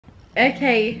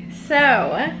Okay, so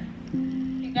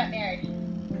You got married.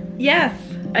 yes,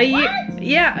 a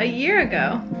year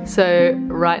ago. So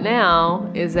right now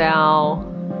is our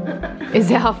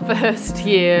first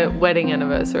year wedding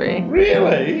anniversary.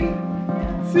 Really?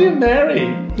 So you're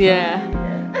married? Yeah.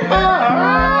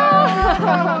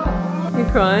 You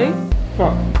crying?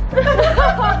 What?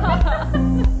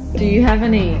 Do you have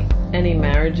any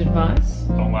marriage advice?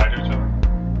 Don't lie to each other.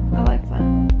 I like that.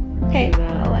 Hey,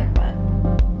 I like that.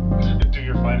 Do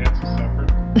your finances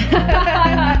separate.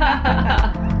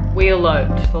 We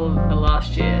eloped the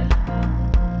last year.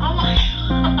 Oh my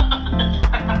God.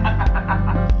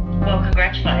 Well,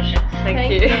 congratulations.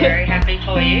 Thank you. Very happy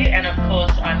for you, and of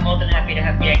course, I'm more than happy to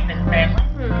have Bianca in the family.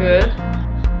 Good.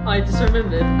 I just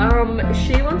remembered.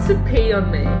 She wants to pee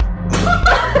on me.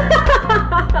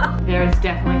 There is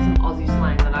definitely some Aussie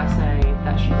slang that I say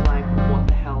that she's like, what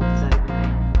the hell does that even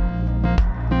mean?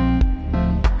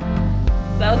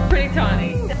 That was pretty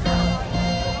tiny.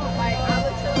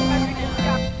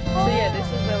 So yeah, this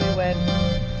is where we went.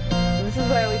 This is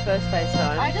where we first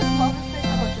FaceTimed. I just love this place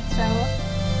so much. It's so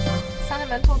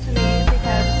sentimental to me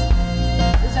because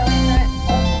Zoe and I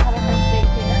also had our first date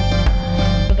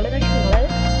here.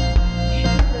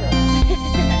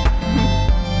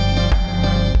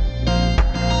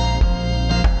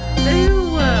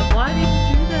 Ew, why did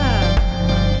you do that?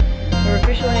 We're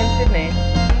officially in Sydney.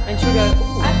 And she'll go,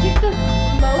 ooh, I think the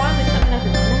most. finally something I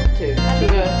can snap to. She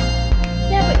goes,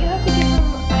 Yeah, but you have to give them.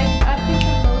 I think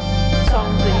the most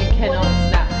songs that you cannot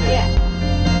snap to. Yeah.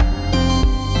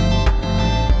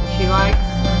 She likes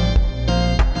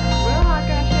real hot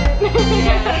girl shit.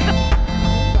 Yeah.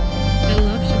 I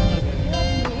love Chicago.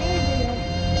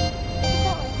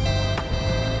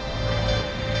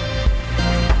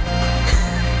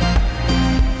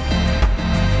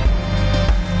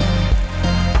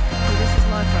 This is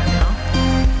life right now.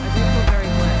 I do feel very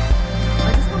blessed.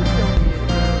 I just want to film you.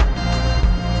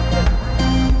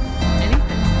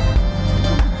 Anything.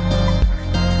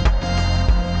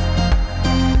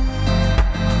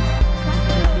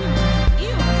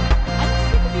 Ew. I'm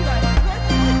sick of you guys. You guys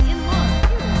are like in love.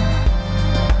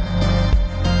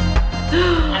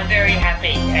 I'm very happy,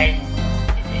 and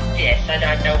yes, I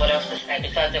don't know what else to say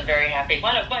besides I'm very happy.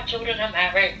 One of my children are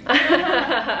married.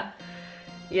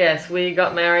 Yes, we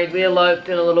got married. We eloped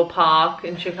in a little park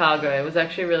in Chicago. It was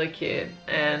actually really cute.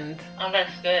 And Oh,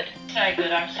 that's good. So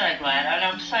good. I'm so glad. And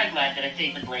I'm so glad that it's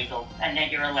even legal and that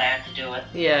you're allowed to do it.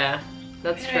 yeah,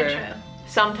 that's Very true. true.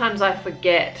 Sometimes I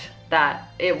forget that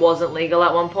it wasn't legal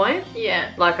at one point.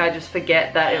 Yeah. Like I just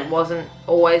forget that it wasn't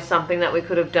always something that we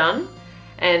could have done.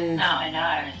 And No, I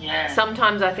know. Yeah.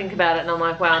 sometimes I think about it and I'm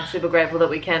like, wow, I'm super grateful that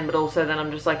we can, but also then I'm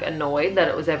just like annoyed that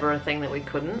it was ever a thing that we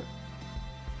couldn't.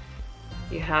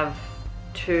 You have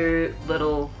two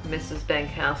little Mrs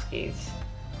Bankowskis.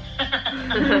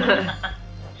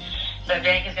 So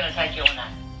Bianca's going to take your name.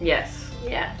 Yes.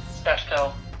 Yes. That's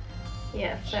cool.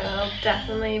 Yeah, so I'll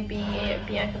definitely be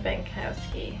Bianca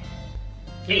Bankowski.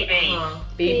 BB.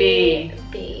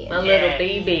 BB. B. My little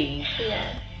BB.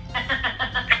 Yeah.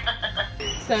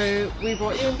 So we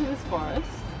brought you into this forest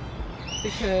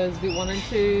because we wanted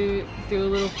to do a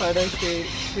little photo shoot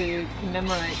to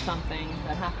commemorate something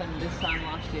that happened this time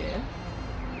last year.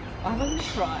 I'm gonna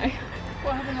cry.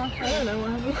 What happened last I don't know what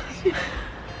happened last year.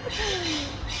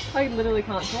 I literally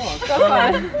can't talk. That's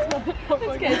fine. It's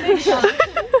okay.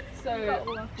 So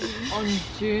on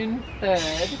June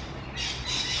 3rd,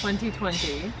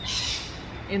 2020,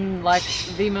 in like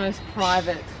the most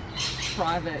private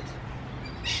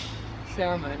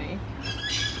ceremony,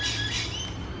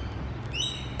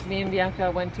 me and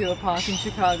Bianca went to a park in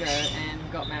Chicago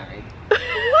and got married.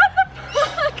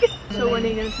 So when are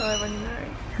you going to tell everyone you're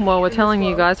married? Well, we're telling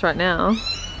you guys right now.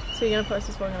 So you're going to post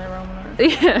this one and everyone will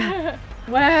know. Yeah.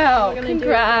 Wow, We're gonna do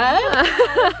congrats.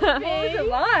 What was it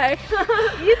like?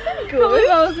 You did good.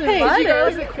 I was Hey, invited. did you go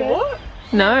Was it cool?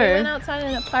 We went No, outside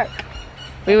in a park.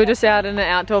 we were just out in an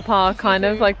outdoor park, kind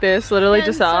of like this, literally And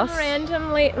just some us.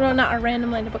 random lady, well not a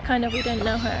random lady, but kind of we didn't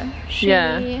know her. She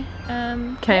Yeah.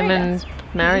 Came married and us.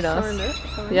 married Signed us.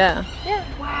 it. Yeah. Yeah.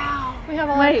 Wow. We have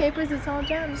all our papers, it's all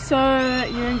done. So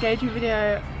your engagement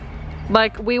video.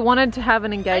 Like we wanted to have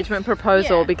an engagement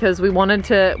proposal yeah. because we wanted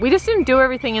to, we just didn't do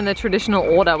everything in the traditional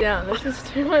order. Yeah, this is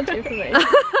too much information.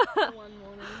 One morning.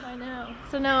 I know.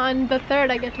 So now on the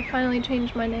 3rd I get to finally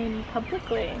change my name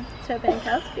publicly to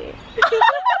Bankowski.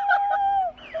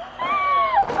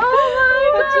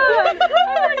 Oh my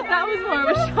God. That was more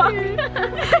of a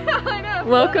shock. I know.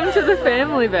 Welcome to the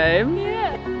family, babe.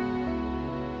 Yeah.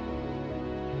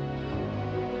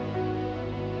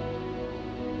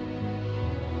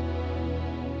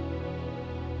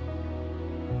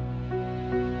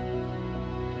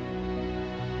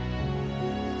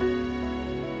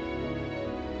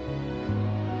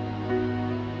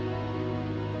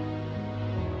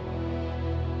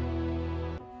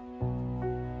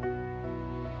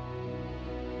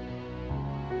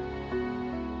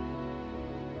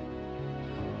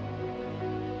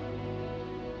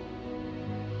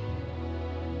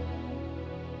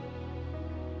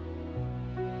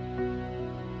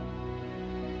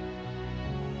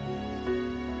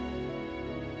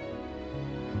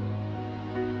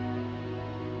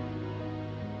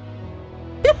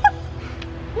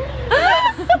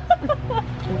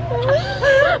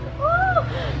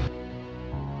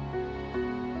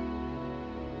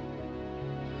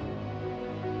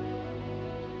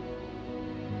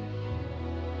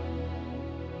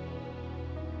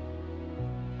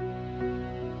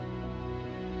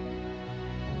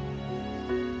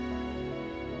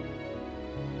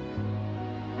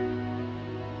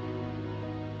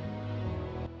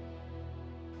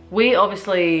 We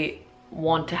obviously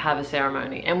want to have a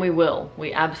ceremony, and we will.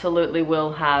 We absolutely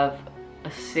will have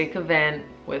a sick event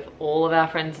with all of our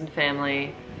friends and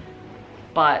family,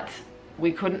 but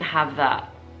we couldn't have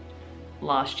that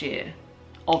last year.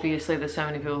 Obviously, there's so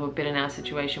many people who've been in our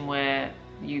situation where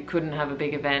you couldn't have a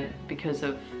big event because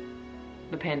of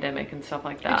the pandemic and stuff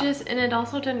like that. And it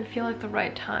also didn't feel like the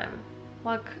right time.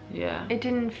 Like, yeah, I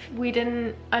didn't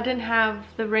have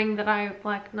the ring that I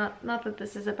like, not that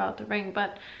this is about the ring,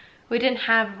 but we didn't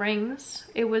have rings.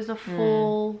 It was a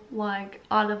full, like,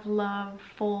 out of love,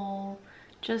 full,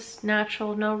 just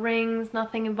natural, no rings,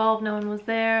 nothing involved, no one was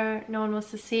there, no one was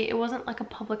to see. It wasn't like a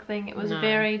public thing. It was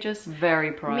very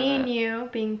private. Me and you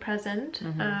being present.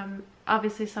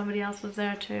 Obviously somebody else was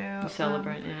there to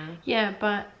celebrate, yeah,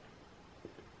 but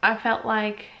I felt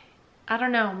like, I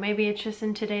don't know, maybe it's just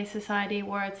in today's society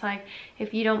where it's like,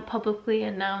 if you don't publicly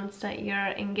announce that you're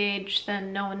engaged,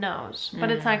 then no one knows.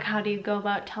 But it's like, how do you go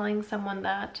about telling someone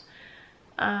that?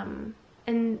 And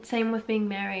same with being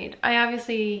married.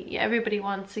 Obviously, everybody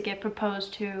wants to get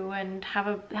proposed to and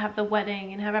have the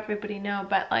wedding and have everybody know,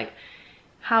 but like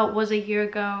how it was a year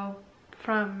ago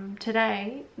from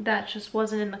today, that just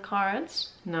wasn't in the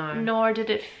cards. No. Nor did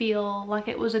it feel like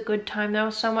it was a good time. There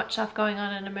was so much stuff going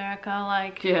on in America,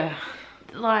 like... Yeah.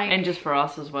 Like... And just for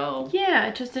us as well. Yeah,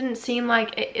 it just didn't seem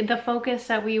like... the focus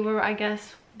that we were, I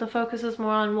guess, the focus was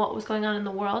more on what was going on in the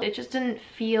world. It just didn't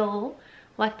feel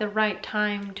like the right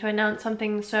time to announce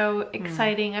something so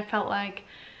exciting. I felt like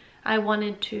I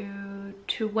wanted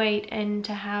to wait and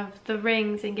to have the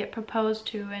rings and get proposed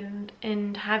to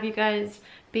and have you guys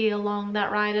be along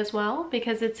that ride as well,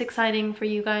 because it's exciting for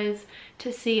you guys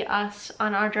to see us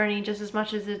on our journey just as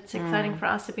much as it's exciting for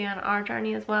us to be on our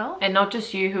journey as well. And not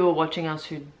just you who are watching us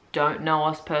who don't know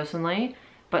us personally,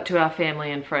 but to our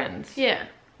family and friends. Yeah.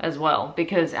 As well,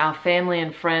 because our family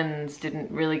and friends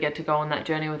didn't really get to go on that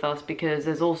journey with us, because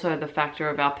there's also the factor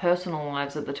of our personal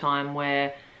lives at the time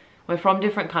where we're from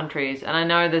different countries. And I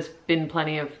know there's been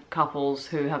plenty of couples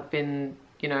who have been,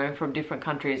 you know, from different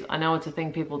countries. I know it's a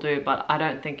thing people do, but I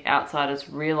don't think outsiders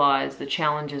realize the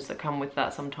challenges that come with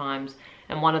that sometimes.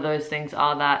 And one of those things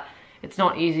are that it's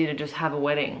not easy to just have a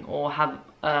wedding or have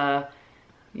a,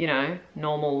 you know,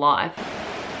 normal life.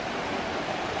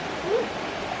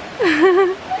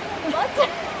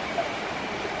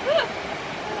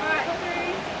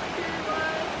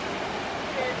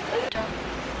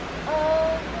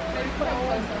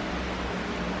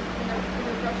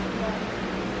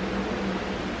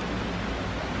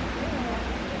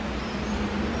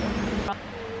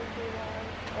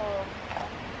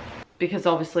 Because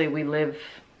obviously we live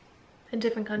in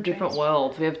different countries, different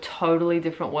worlds. We have totally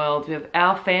different worlds. We have,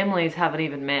 our families haven't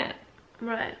even met.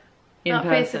 Right. In Not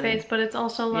person. face to face, but it's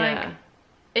also like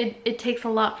it takes a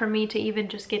lot for me to even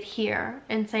just get here,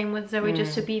 and same with Zoe,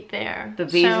 just to be there. The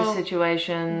visa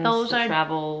situations, the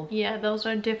travel. Yeah, those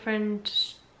are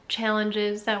different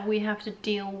challenges that we have to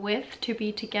deal with to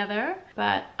be together.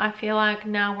 But I feel like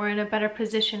now we're in a better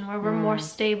position where we're more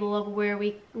stable of where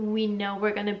we know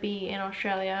we're gonna be in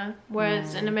Australia,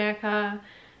 whereas in America,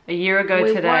 a year ago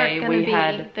today, we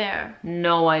had there.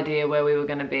 No idea where we were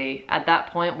going to be. At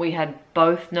that point, we had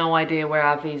both no idea where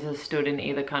our visas stood in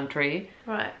either country.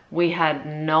 Right. We had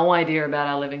no idea about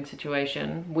our living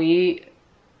situation. We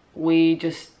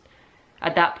just,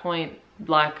 at that point,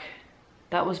 like,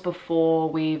 that was before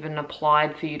we even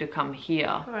applied for you to come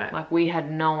here. Right. Like, we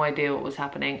had no idea what was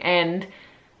happening. And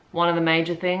one of the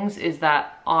major things is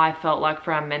that I felt like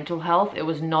for our mental health, it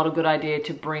was not a good idea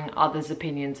to bring others'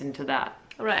 opinions into that.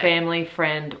 Right. Family,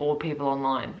 friend, or people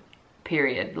online,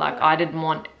 period. Like, I didn't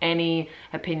want any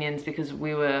opinions because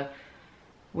we were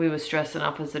stressed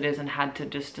enough as it is and had to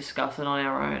just discuss it on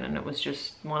our own, and it was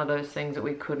just one of those things that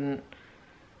we couldn't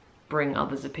bring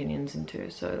others' opinions into.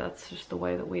 So that's just the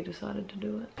way that we decided to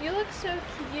do it. You look so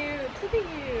cute. Look at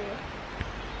you.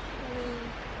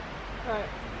 Right.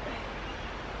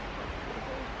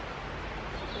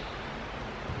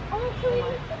 Oh, can we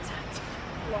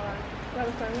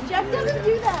Jack doesn't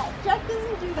do that. Jack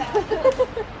doesn't do that.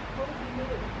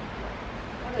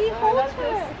 He holds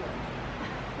her.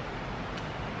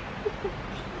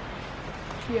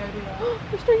 Yeah, do that. I'm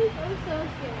so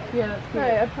scared. Yeah, that's cute.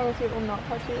 Right, I promise you it will not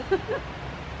touch you.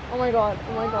 Oh my god,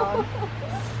 oh my god.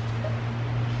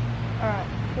 Alright,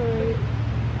 3,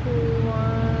 2, 1.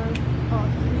 Oh.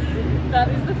 That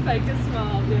is the fakest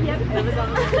smile I've ever done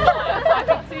in my life. I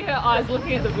could see her eyes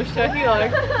looking at the bush turkey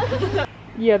like...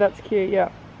 Yeah, that's cute, yeah.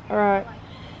 Alright.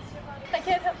 I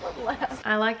can't help but laugh.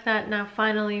 I like that now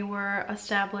finally we're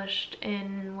established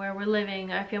in where we're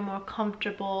living. I feel more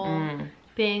comfortable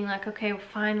being like, okay,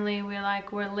 finally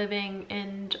we're living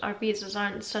and our visas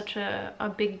aren't such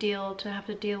a big deal to have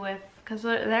to deal with, because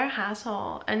they're a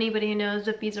hassle. Anybody who knows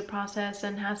the visa process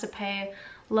and has to pay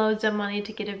loads of money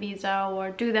to get a visa or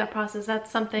do that process,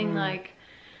 that's something like,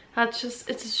 that's just,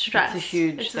 it's a stress. It's a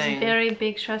huge thing. It's a very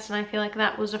big stress, and I feel like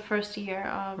that was the first year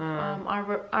of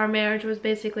our marriage was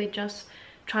basically just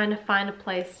trying to find a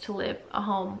place to live, a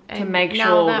home, and to make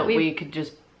sure that we could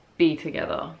just be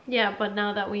together. Yeah, but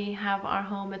now that we have our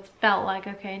home, it's felt like,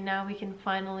 okay, now we can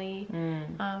finally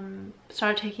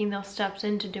start taking those steps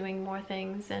into doing more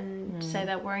things and say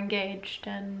that we're engaged,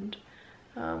 and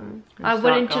I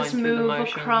wouldn't just move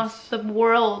across the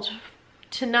world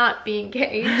to not be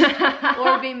engaged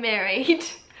or be married,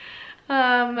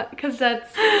 because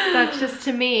that's just,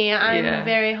 to me, I'm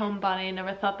very homebody. I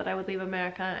never thought that I would leave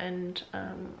America, and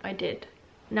I did.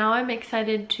 Now I'm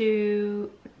excited to,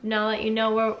 now that you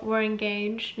know we're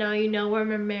engaged, now you know we're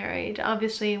married.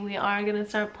 Obviously we are gonna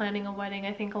start planning a wedding.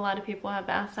 I think a lot of people have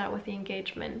asked that with the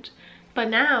engagement, but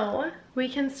now we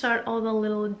can start all the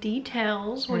little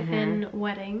details within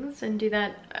weddings and do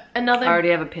that. I already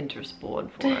have a Pinterest board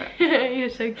for it. You're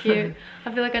so cute.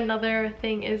 I feel like another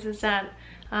thing is that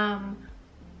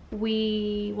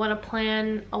we want to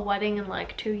plan a wedding in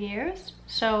like 2 years,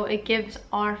 so it gives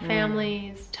our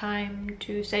families time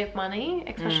to save money,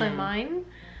 especially mine.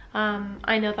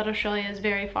 I know that Australia is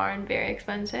very far and very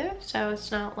expensive, so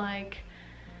it's not like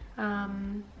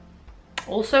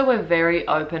also we're very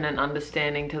open and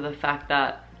understanding to the fact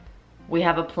that we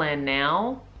have a plan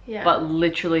now, but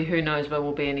literally who knows where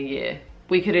we'll be in a year.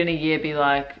 We could in a year be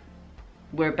like,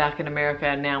 we're back in America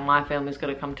and now my family's got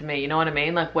to come to me, you know what I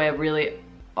mean? Like, we're really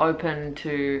open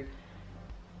to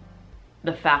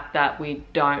the fact that we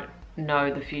don't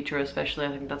know the future, especially. I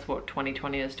think that's what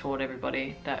 2020 has taught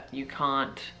everybody, that you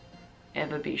can't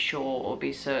ever be sure or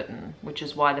be certain, which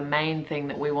is why the main thing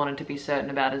that we wanted to be certain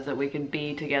about is that we can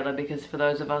be together, because for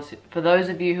those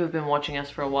of you who have been watching us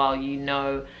for a while, you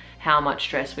know how much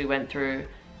stress we went through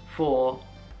for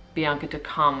Bianca to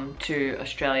come to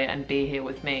Australia and be here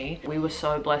with me. We were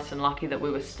so blessed and lucky that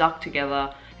we were stuck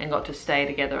together and got to stay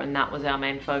together, and that was our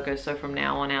main focus. So from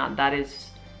now on out,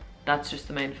 that's just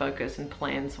the main focus, and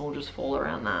plans will just fall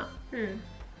around that.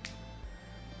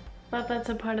 But that's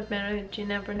a part of marriage. You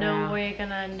never know where you're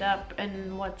gonna end up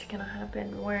and what's gonna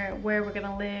happen, where we're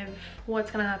gonna live,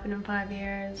 what's gonna happen in 5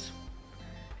 years.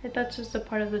 That's just a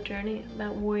part of the journey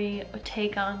that we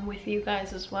take on with you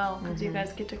guys as well, because you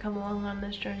guys get to come along on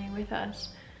this journey with us.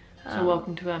 So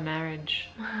welcome to our marriage.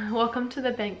 Welcome to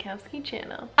the Bankowski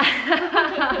channel.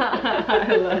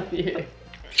 I love you.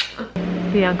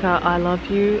 Bianca, I love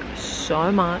you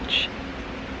so much.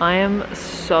 I am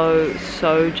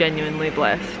so genuinely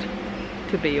blessed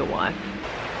to be your wife.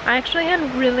 I actually had a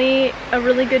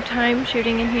really good time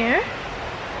shooting in here.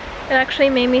 It actually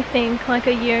made me think, like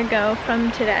a year ago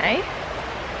from today,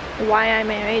 why I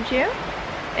married you.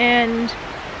 And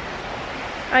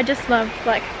I just love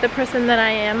like the person that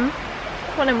I am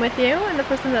when I'm with you and the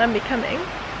person that I'm becoming.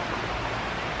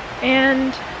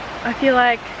 And I feel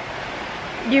like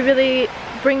you really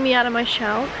bring me out of my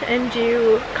shell, and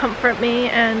you comfort me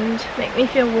and make me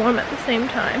feel warm at the same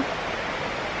time.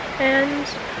 And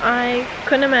I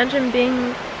couldn't imagine being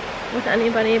with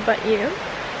anybody but you.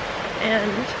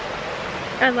 And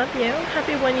I love you.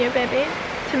 Happy 1 year, baby.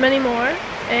 To many more.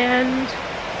 And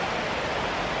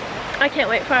I can't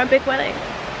wait for our big wedding.